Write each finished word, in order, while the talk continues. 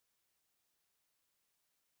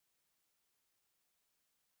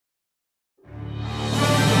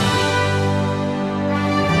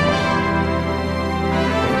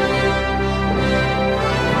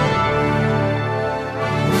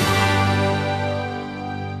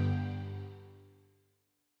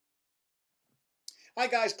Hi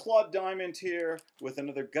guys, Claude Diamond here with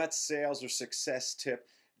another gut sales or success tip.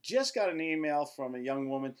 Just got an email from a young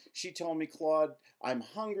woman. She told me, Claude, I'm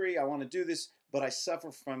hungry, I want to do this, but I suffer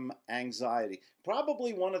from anxiety.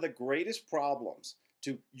 Probably one of the greatest problems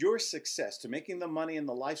to your success, to making the money and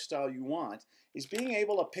the lifestyle you want, is being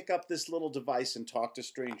able to pick up this little device and talk to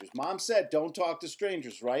strangers. Mom said, don't talk to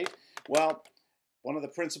strangers, right? Well, one of the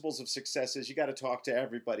principles of success is you got to talk to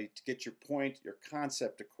everybody to get your point, your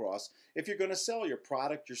concept across. If you're going to sell your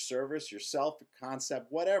product, your service, yourself, your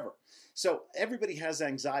concept, whatever. So everybody has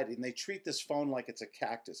anxiety and they treat this phone like it's a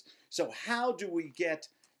cactus. So how do we get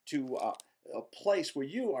to a place where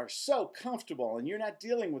you are so comfortable and you're not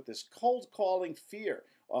dealing with this cold calling fear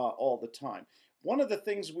all the time? One of the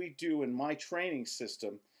things we do in my training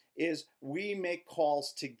system is we make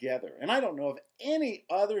calls together. And I don't know of any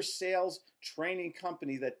other sales training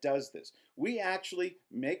company that does this. We actually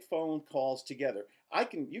make phone calls together.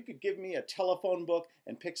 You could give me a telephone book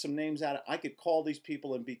and pick some names out. I could call these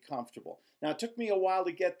people and be comfortable. Now, it took me a while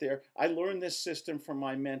to get there. I learned this system from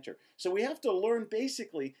my mentor. So we have to learn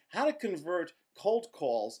basically how to convert cold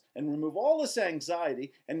calls and remove all this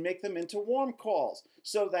anxiety and make them into warm calls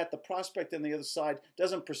so that the prospect on the other side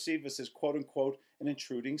doesn't perceive us as quote unquote an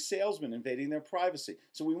intruding salesman invading their privacy.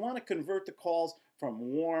 So we want to convert the calls from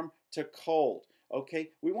warm to cold.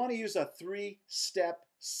 Okay, we want to use a 3-step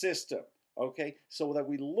system. Okay, so that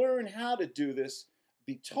we learn how to do this,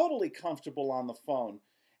 be totally comfortable on the phone,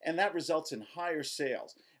 and that results in higher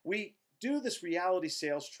sales. We do this reality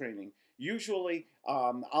sales training. Usually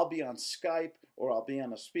I'll be on Skype or I'll be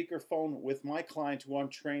on a speakerphone with my client who I'm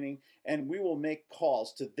training, and we will make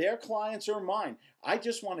calls to their clients or mine. I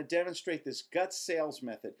just want to demonstrate this gut sales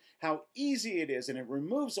method, how easy it is, and it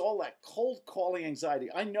removes all that cold calling anxiety.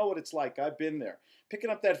 I know what it's like. I've been there. Picking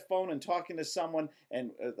up that phone and talking to someone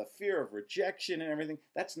and the fear of rejection and everything,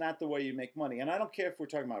 that's not the way you make money. And I don't care if we're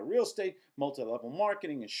talking about real estate, multi-level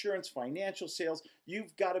marketing, insurance, financial sales,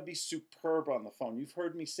 you've got to be superb on the phone. You've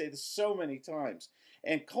heard me say this so many times.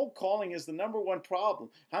 And cold calling is the #1 problem.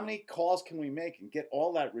 How many calls can we make and get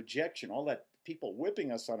all that rejection, all that people whipping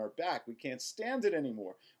us on our back? We can't stand it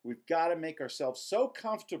anymore. We've got to make ourselves so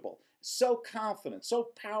comfortable, so confident,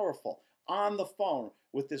 so powerful on the phone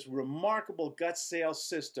with this remarkable gut sales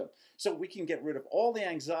system so we can get rid of all the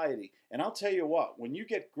anxiety. And I'll tell you what, when you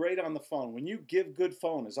get great on the phone, when you give good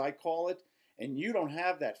phone, as I call it, and you don't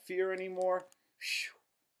have that fear anymore,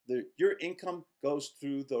 your income goes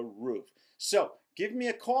through the roof. So give me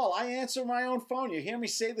a call. I answer my own phone. You hear me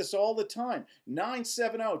say this all the time.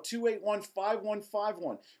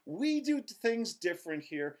 970-281-5151. We do things different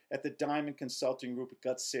here at the Diamond Consulting Group at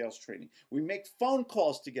Gut Sales Training. We make phone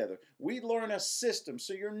calls together. We learn a system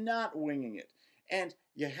so you're not winging it. And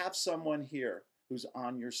you have someone here who's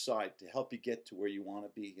on your side to help you get to where you want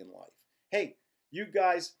to be in life. Hey, you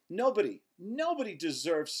guys, nobody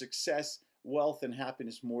deserves success, wealth, and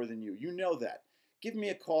happiness more than you. You know that. Give me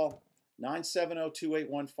a call.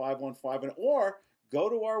 970-281-5151, or go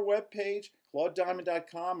to our webpage,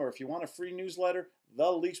 claudediamond.com, or if you want a free newsletter,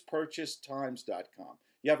 theleastpurchasetimes.com.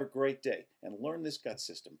 You have a great day and learn this gut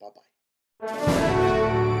system. Bye-bye.